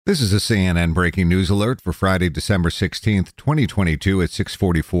This is a CNN breaking news alert for Friday, December 16th, 2022 at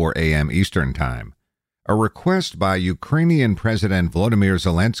 6:44 a.m. Eastern Time. A request by Ukrainian President Volodymyr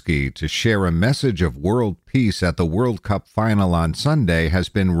Zelensky to share a message of world peace at the World Cup final on Sunday has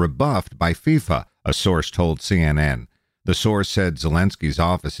been rebuffed by FIFA, a source told CNN. The source said Zelensky's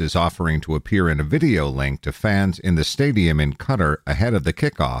office is offering to appear in a video link to fans in the stadium in Qatar ahead of the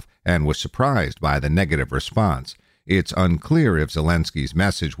kickoff and was surprised by the negative response. It's unclear if Zelensky's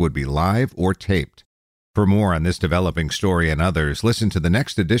message would be live or taped. For more on this developing story and others, listen to the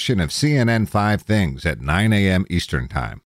next edition of CNN 5 Things at 9 a.m. Eastern Time.